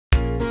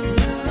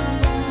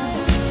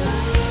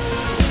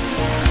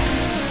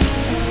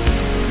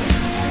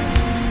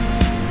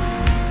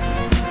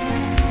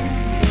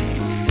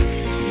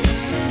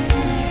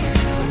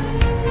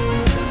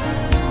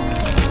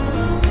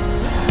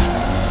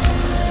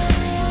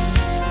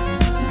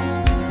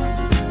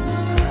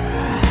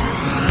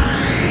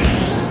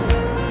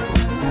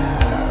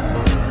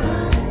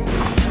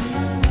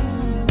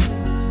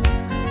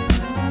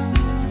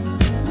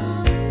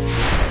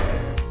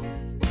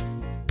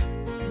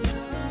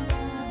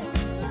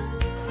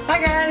Hi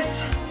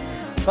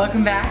guys,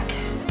 welcome back.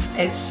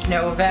 It's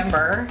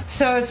November,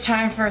 so it's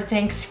time for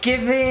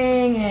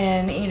Thanksgiving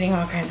and eating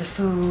all kinds of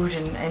food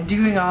and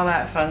doing all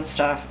that fun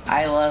stuff.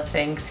 I love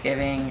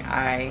Thanksgiving.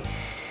 I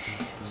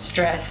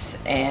stress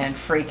and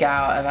freak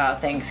out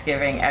about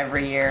Thanksgiving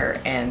every year,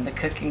 and the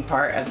cooking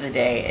part of the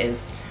day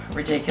is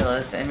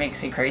ridiculous and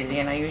makes me crazy,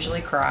 and I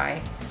usually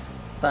cry,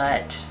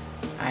 but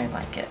I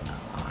like it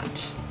a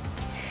lot.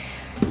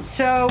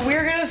 So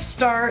we're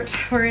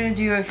gonna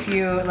do a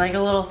few, like a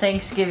little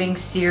Thanksgiving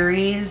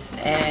series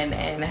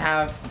and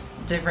have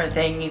different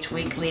thing each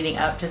week leading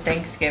up to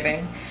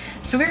Thanksgiving.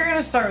 So we're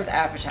gonna start with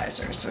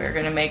appetizers. We're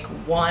gonna make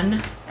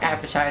one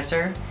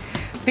appetizer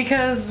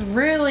because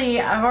really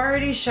I've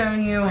already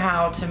shown you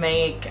how to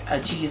make a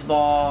cheese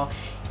ball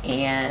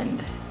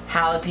and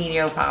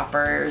jalapeno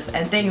poppers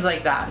and things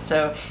like that.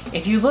 So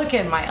if you look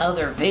in my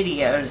other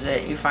videos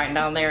that you find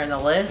down there in the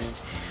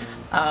list,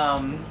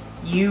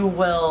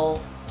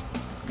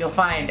 you'll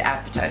find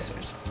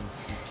appetizers.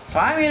 So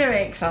I'm gonna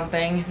make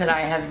something that I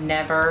have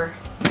never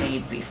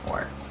made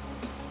before.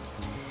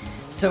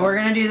 So we're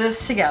gonna do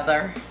this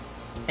together.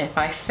 If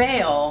I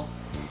fail,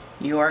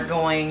 you're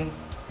gonna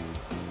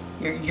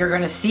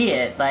see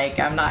it. Like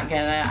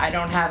I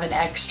don't have an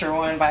extra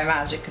one by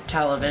magic of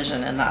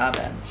television in the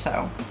oven.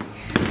 So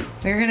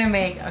we're gonna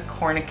make a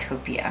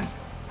cornucopia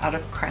out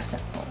of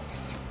crescent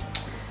rolls.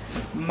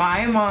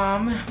 My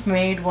mom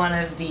made one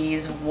of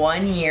these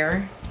one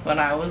year when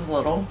I was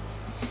little,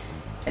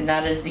 and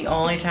that is the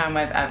only time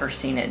I've ever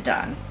seen it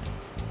done.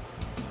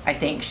 I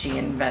think she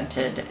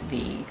invented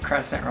the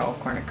crescent roll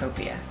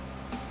cornucopia.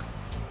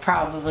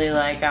 Probably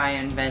like I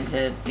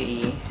invented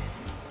the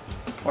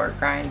pork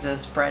rinds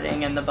as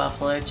breading and the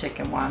buffalo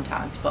chicken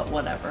wontons, but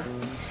whatever.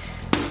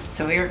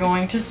 So we are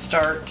going to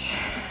start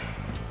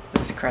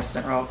this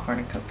crescent roll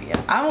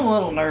cornucopia. I'm a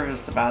little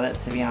nervous about it,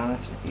 to be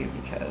honest with you,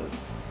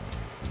 because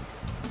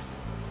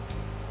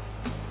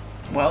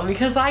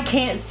I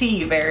can't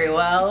see very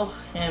well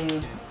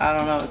and I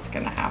don't know what's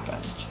gonna happen.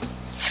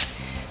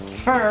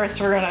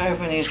 First, we're gonna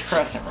open these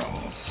crescent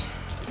rolls.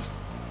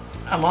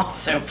 I'm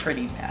also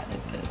pretty bad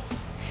at this.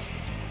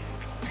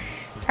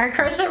 Are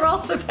crescent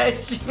rolls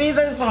supposed to be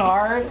this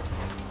hard?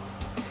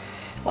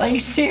 Like,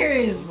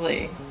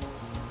 seriously.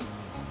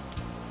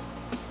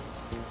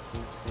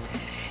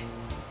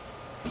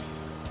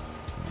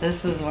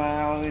 This is why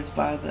I always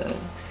buy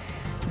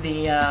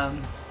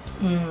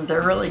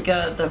they're really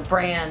good, the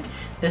brand,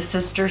 the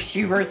Sister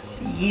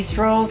Schubert's yeast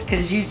rolls,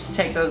 because you just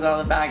take those out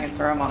of the bag and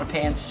throw them on a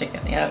pan, stick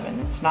in the oven.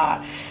 It's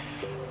not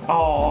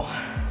all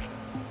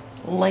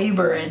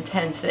labor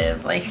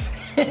intensive like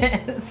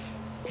this.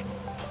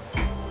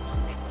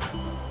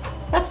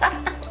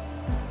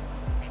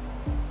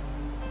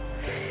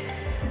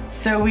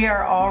 So we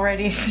are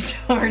already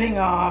starting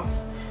off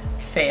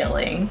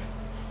failing.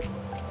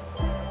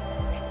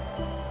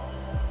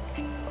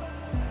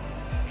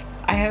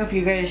 I hope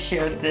you guys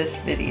share this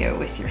video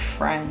with your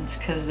friends,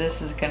 because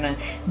this is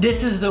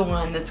the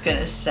one that's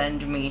gonna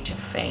send me to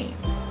fame.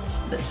 It's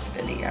this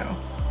video.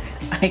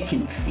 I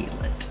can feel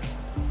it.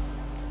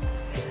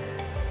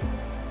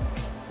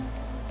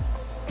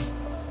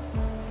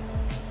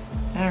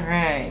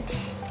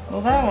 Alright.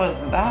 Well, that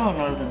one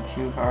wasn't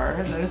too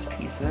hard, those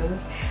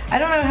pieces. I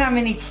don't know how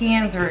many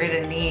cans we're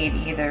gonna need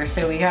either,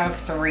 so we have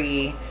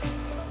 3.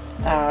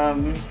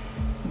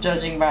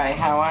 Judging by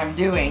how I'm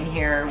doing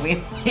here,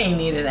 we may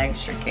need an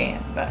extra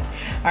can, but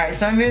alright,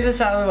 so I move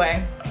this out of the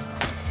way.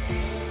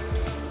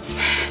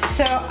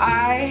 So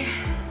I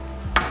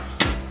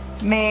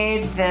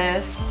made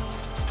this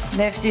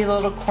nifty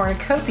little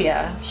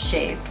cornucopia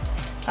shape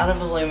out of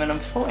aluminum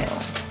foil.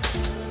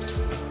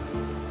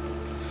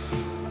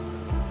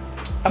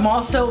 I'm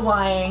also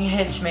lying.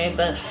 Hitch made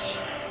this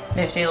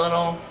nifty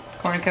little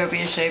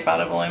cornucopia shape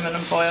out of aluminum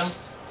foil,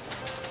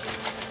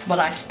 but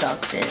I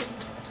stuffed it.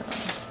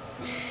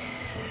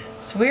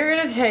 So we're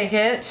gonna take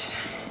it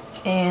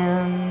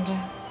and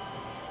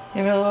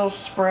give it a little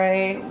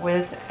spray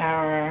with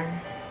our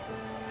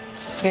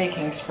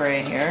baking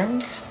spray here.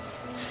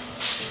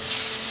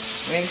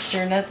 Make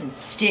sure nothing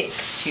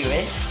sticks to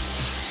it.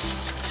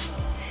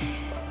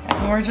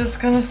 And we're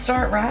just gonna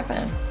start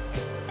wrapping.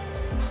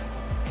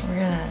 We're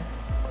gonna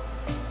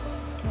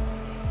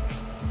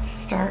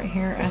start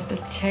here at the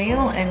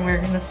tail, and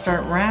we're gonna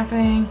start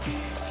wrapping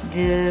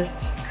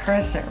this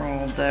crescent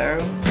roll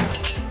dough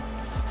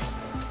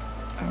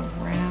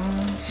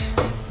around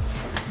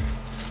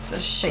the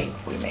shape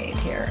we made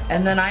here.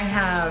 And then I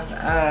have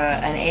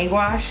an egg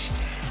wash.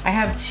 I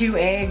have 2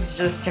 eggs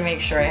just to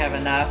make sure I have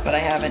enough, but I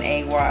have an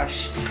egg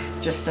wash,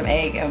 just some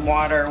egg and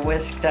water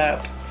whisked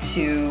up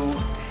to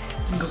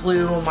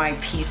glue my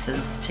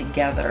pieces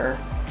together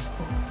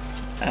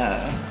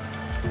at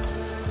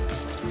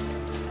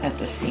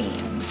the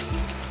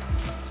seams.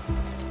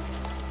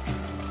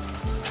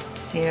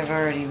 See, I've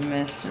already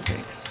missed a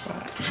big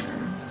spot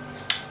here.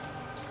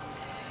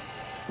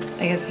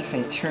 I guess if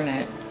I turn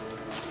it,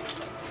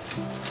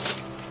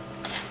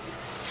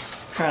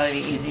 probably be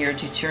easier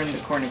to turn the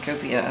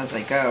cornucopia as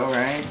I go,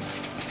 right?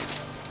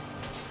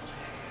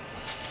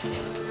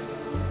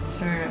 So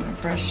So we're gonna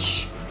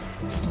brush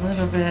a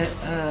little bit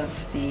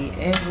of the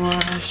egg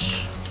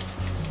wash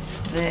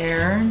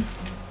there.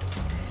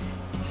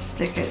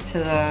 Stick it to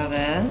that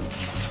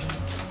end.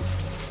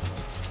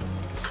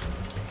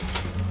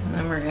 And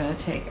then we're gonna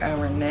take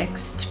our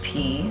next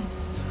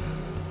piece.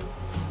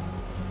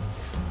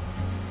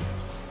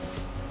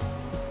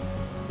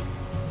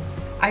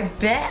 I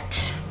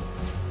bet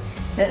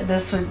that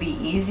this would be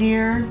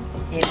easier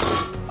if,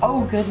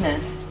 oh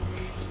goodness,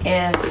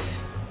 if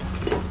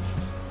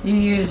you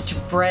used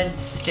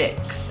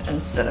breadsticks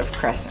instead of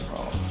crescent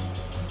rolls.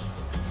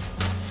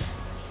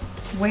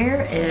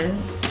 Where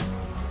is,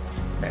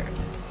 there it is.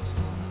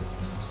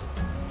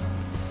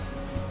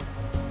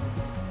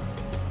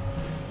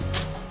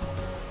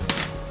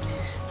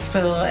 Let's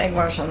put a little egg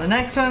wash on the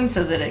next one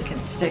so that it can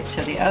stick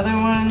to the other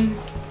one.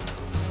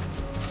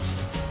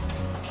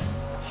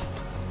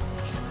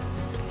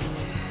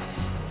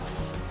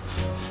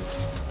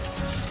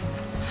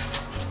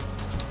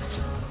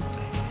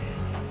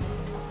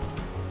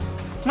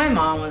 My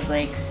mom was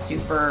like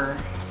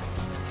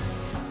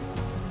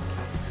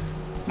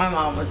my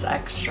mom was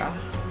extra.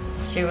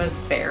 She was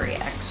very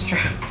extra.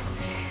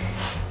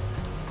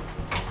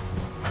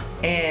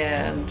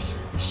 And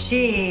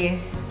she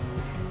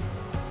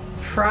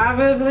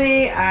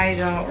probably, I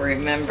don't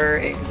remember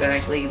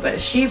exactly, but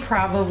she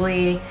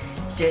probably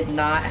did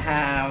not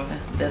have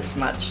this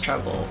much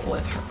trouble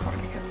with her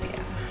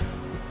cornucopia.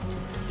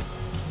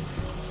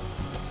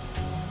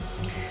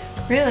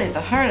 Really,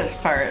 the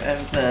hardest part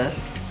of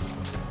this,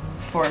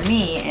 for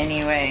me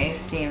anyway,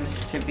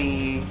 seems to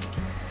be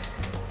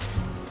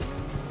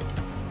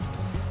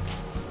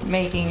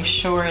making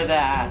sure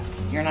that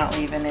you're not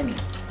leaving any,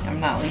 I'm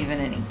not leaving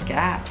any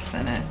gaps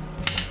in it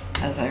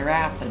as I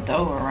wrap the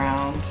dough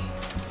around.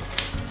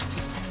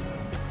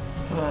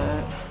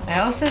 But I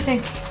also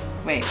think,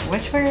 wait,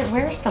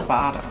 where's the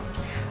bottom?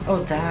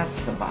 Oh, that's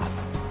the bottom.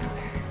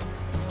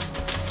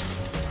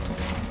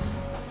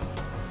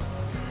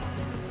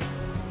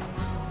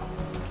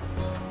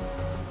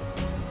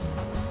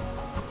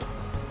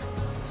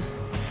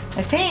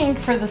 I think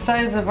for the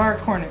size of our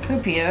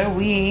cornucopia,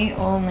 we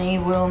only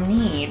will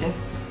need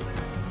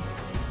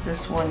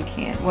this one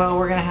can. Well,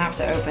 we're gonna have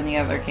to open the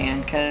other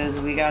can because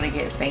we gotta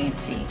get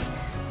fancy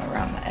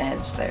around the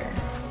edge there.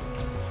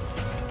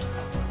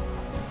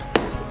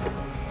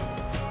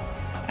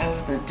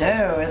 As the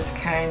dough is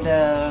kind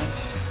of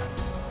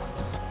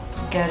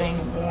getting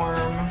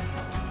warm,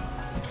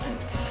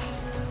 it's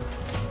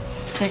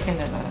sticking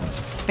to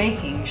the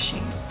baking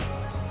sheet.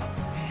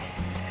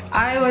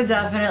 I would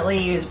definitely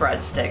use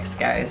breadsticks,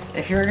 guys.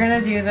 If you're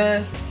gonna do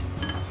this,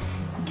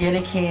 get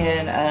a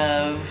can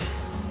of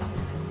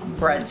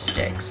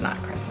breadsticks, not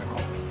crescent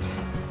rolls.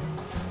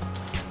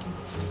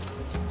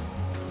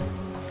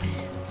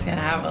 It's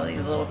gonna have all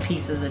these little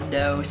pieces of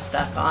dough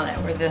stuck on it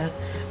where the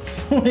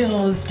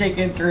wheel was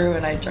sticking through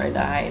and I tried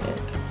to hide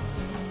it.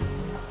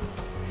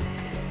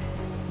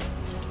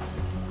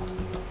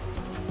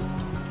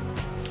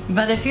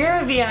 But if you're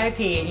a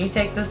VIP and you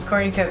take this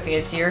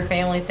cornucopia to your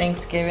family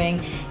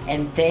Thanksgiving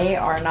and they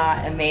are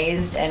not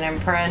amazed and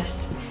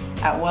impressed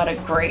at what a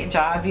great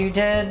job you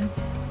did,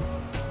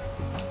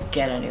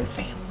 get a new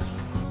family.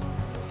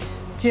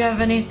 Do you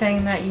have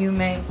anything that you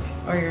make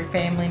or your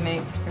family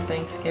makes for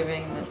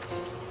Thanksgiving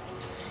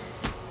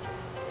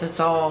that's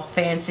all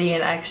fancy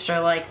and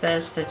extra like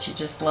this that you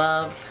just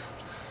love?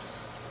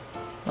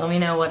 Let me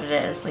know what it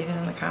is. Leave it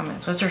in the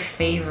comments. What's your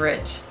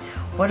favorite?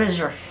 What is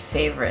your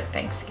favorite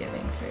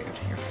Thanksgiving food?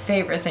 Your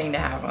favorite thing to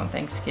have on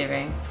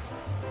Thanksgiving?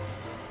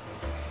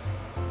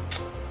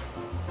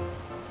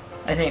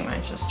 I think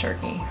mine's just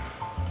turkey.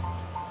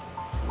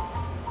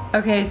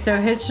 Okay, so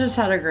Hitch just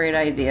had a great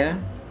idea.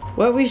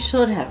 What we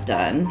should have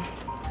done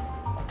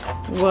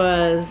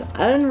was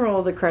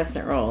unroll the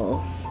crescent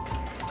rolls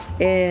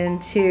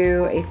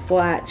into a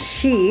flat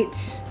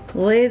sheet,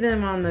 lay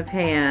them on the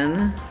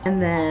pan,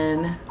 and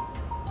then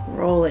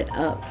roll it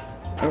up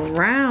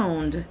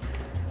around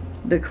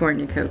the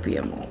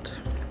cornucopia mold.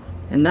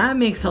 And that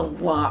makes a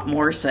lot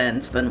more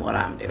sense than what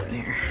I'm doing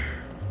here.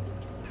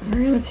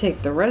 We're gonna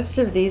take the rest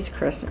of these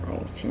crescent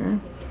rolls here,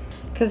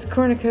 because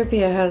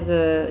cornucopia has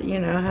a, you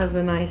know, has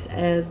a nice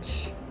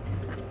edge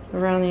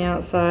around the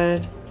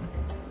outside.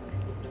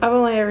 I've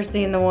only ever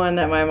seen the one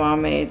that my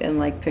mom made in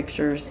like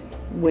pictures,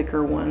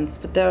 wicker ones,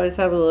 but they always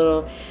have a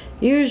little,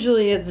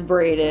 usually it's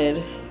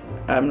braided.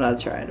 I'm not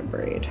trying to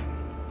braid.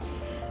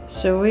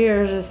 So we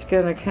are just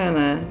gonna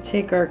kinda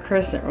take our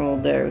crescent roll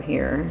dough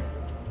here,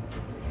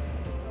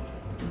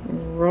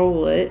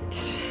 roll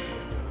it.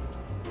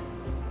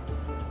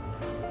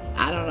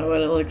 I don't know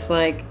what it looks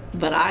like,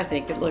 but I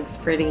think it looks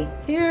pretty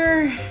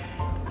here.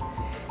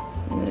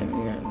 And then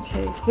we're gonna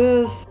take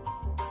this.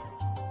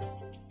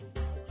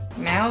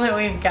 Now that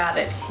we've got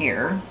it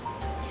here,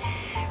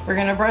 we're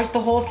gonna brush the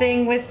whole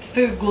thing with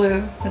food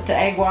glue, with the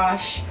egg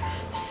wash,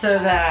 so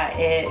that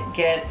it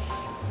gets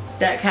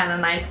that kind of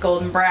nice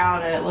golden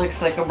brown and it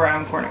looks like a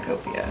brown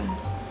cornucopia.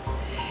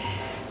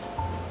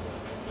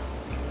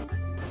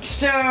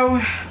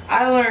 So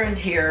I learned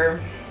here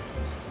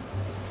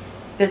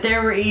that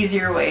there were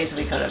easier ways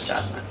we could have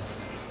done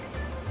this.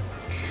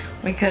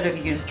 We could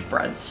have used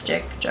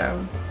breadstick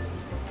dough.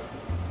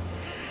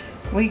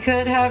 We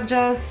could have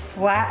just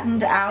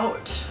flattened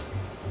out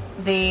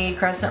the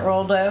crescent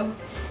roll dough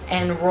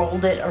and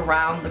rolled it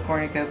around the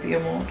cornucopia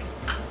mold.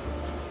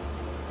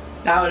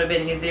 That would have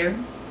been easier.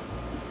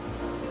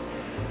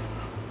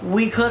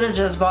 We could have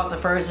just bought the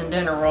frozen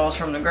dinner rolls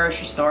from the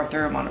grocery store,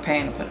 threw them on a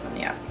pan and put them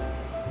in the oven.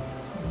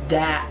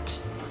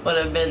 That would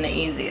have been the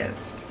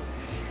easiest.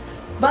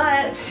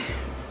 But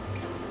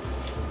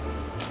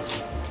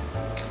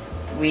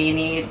we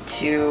need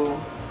to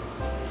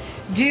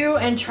do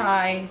and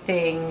try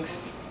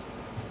things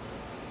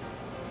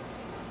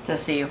to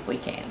see if we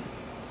can,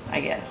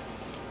 I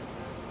guess.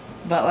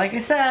 But like I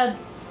said,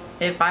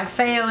 if I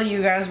fail,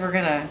 you guys are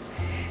gonna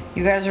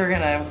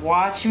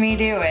watch me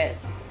do it.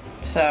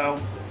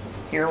 So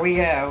here we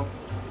go.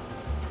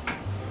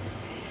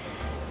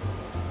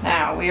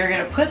 Now we are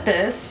gonna put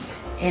this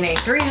in a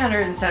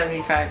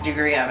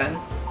 375-degree oven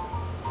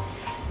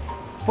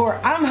for,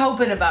 I'm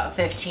hoping, about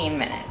 15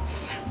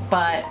 minutes.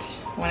 But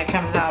when it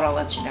comes out, I'll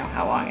let you know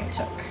how long it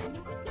took.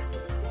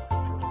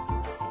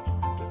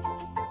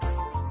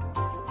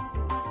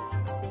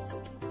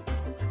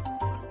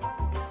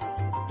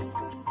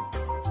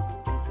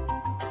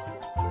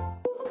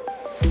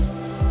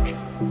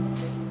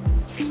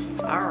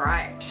 All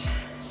right,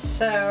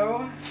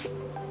 so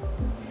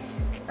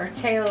our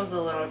tail is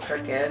a little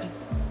crooked.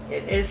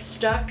 It is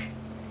stuck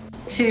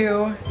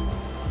to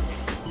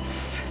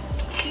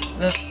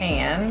the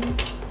pan.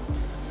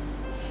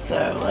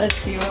 So let's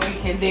see what we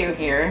can do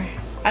here.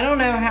 I don't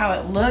know how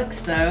it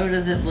looks though.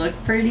 Does it look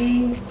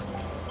pretty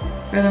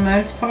for the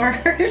most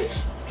part?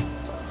 It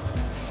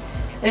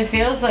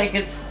feels like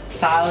it's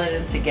solid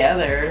and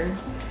together.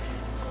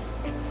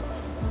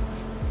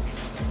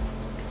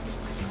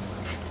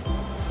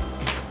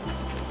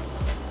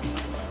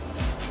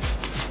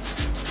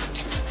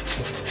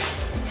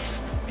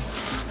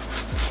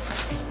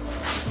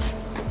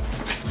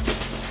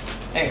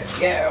 There we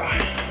go.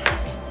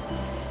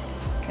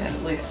 Gotta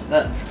loosen it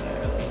up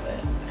there a little bit.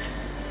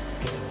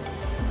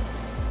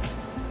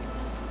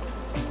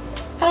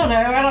 I don't know,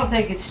 I don't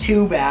think it's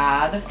too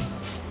bad.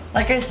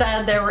 Like I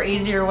said, there were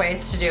easier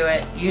ways to do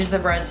it. Use the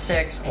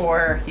breadsticks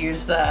or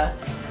use the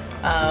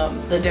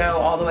dough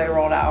all the way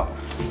rolled out.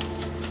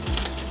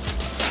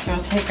 So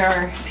we'll take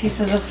our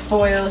pieces of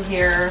foil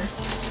here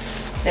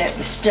that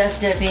we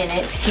stuffed up in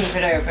it to keep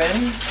it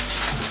open.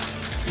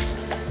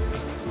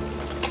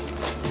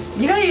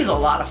 You gotta use a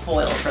lot of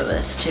foil for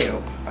this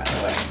too, by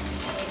the way.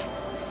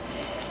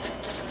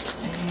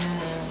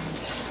 And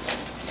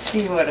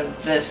see what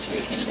of this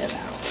we can get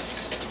out.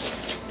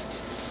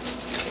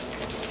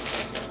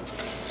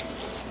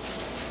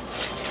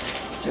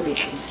 So we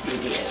can see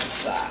the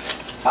inside.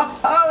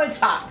 Oh, it's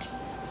hot.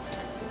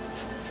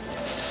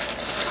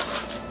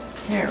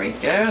 There we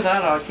go,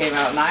 that all came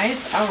out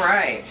nice. All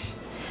right.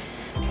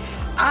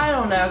 I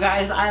don't know,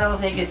 guys. I don't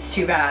think it's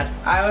too bad.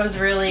 I was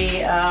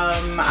really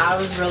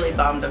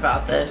bummed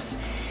about this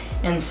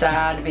and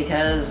sad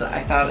because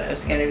I thought it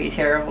was going to be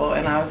terrible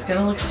and I was going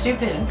to look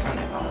stupid in front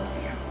of all of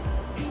you.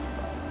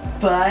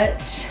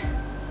 But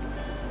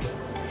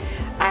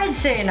I'd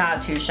say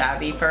not too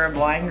shabby for a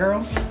blind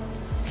girl.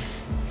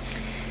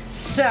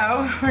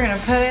 So we're going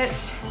to put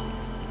it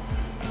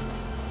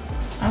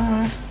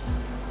on a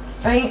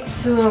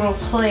fancy little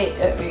plate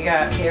that we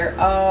got here.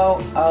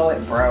 Oh,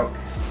 it broke.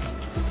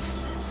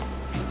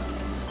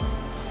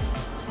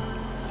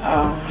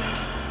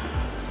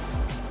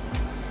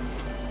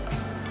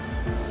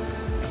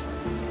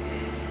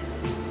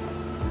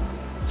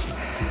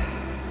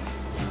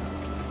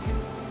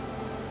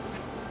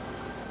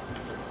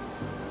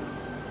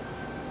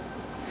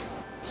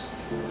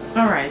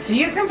 Alright, so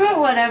you can put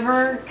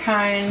whatever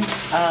kind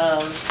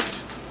of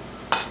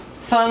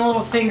fun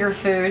little finger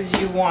foods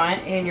you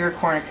want in your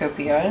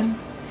cornucopia.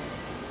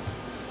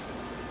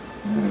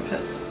 I'm going to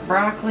put some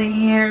broccoli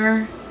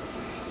here.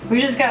 We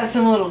just got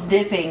some little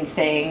dipping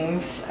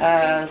things,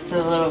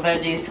 so little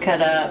veggies cut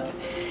up,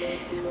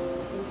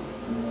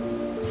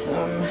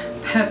 some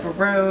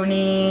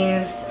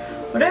pepperonis,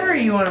 whatever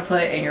you want to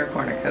put in your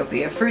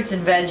cornucopia, fruits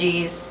and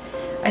veggies.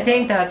 I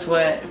think that's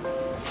what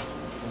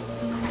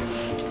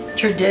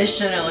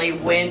traditionally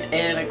went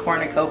in a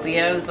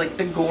cornucopia. It was like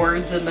the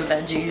gourds and the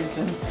veggies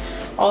and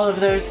all of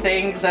those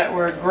things that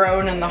were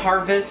grown in the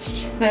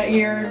harvest that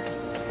year.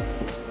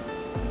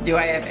 Do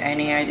I have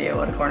any idea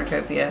what a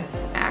cornucopia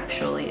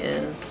actually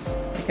is?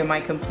 Like, am I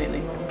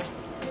completely wrong?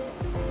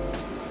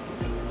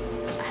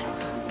 I don't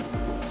know.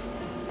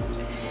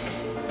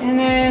 And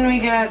then we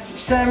got some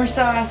summer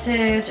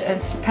sausage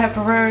and some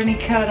pepperoni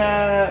cut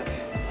up.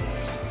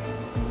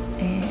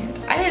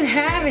 And I didn't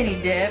have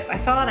any dip. I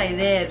thought I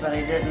did, but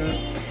I didn't.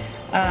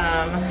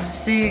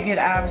 So you could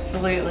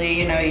absolutely,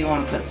 you know, you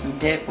want to put some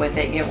dip with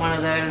it. Get one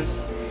of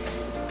those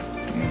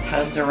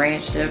tubs of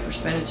ranch dip or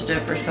spinach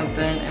dip or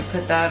something and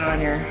put that on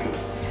your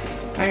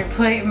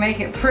plate and make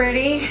it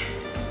pretty.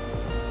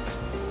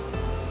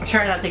 I'm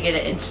trying not to get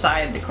it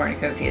inside the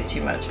cornucopia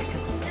too much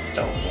because it's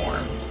still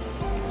warm.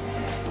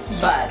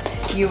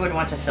 but you would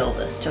want to fill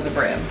this to the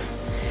brim.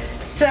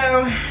 So,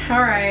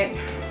 all right,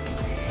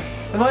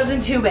 it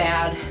wasn't too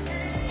bad.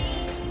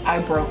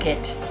 I broke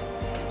it,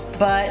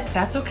 but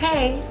that's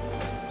okay.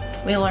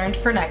 We learned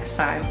for next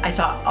time. I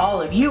taught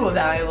all of you a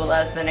valuable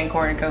lesson in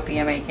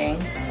cornucopia making,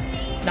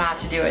 not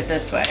to do it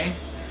this way,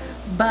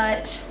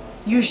 but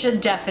you should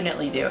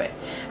definitely do it.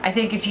 I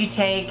think if you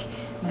take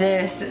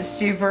this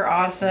super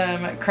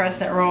awesome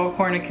crescent roll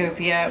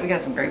cornucopia, we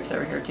got some grapes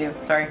over here too,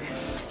 sorry.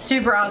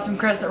 Super awesome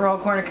crescent roll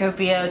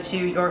cornucopia to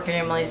your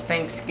family's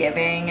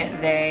Thanksgiving,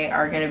 they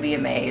are gonna be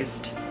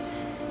amazed.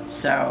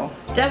 So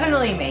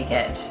definitely make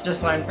it,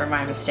 just learn from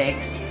my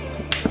mistakes.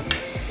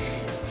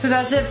 So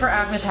that's it for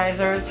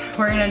appetizers.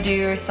 We're gonna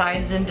do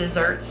sides and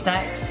desserts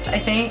next, I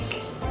think.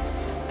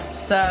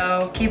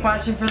 So keep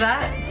watching for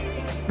that.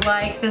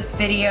 Like this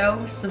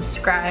video,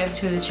 subscribe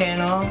to the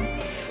channel.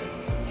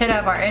 Hit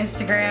up our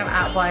Instagram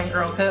at Blind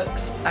Girl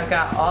Cooks. I've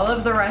got all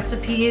of the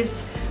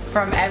recipes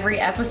from every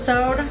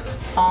episode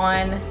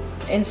on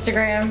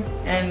Instagram,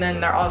 and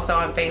then they're also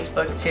on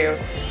Facebook too.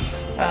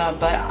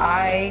 But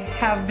I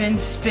have been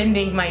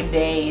spending my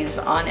days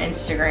on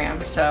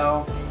Instagram,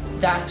 so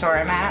that's where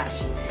I'm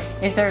at.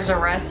 If there's a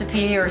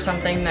recipe or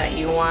something that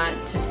you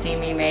want to see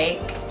me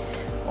make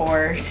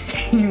or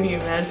see me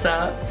mess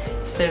up,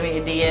 send me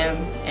a DM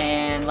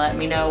and let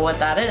me know what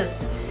that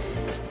is.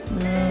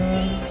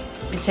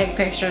 You take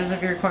pictures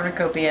of your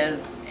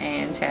cornucopias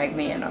and tag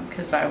me in them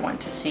because I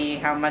want to see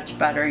how much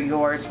better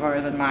yours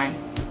were than mine.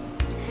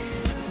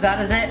 So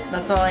that is it.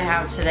 That's all I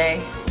have today.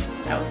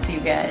 I will see you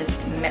guys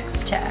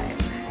next time.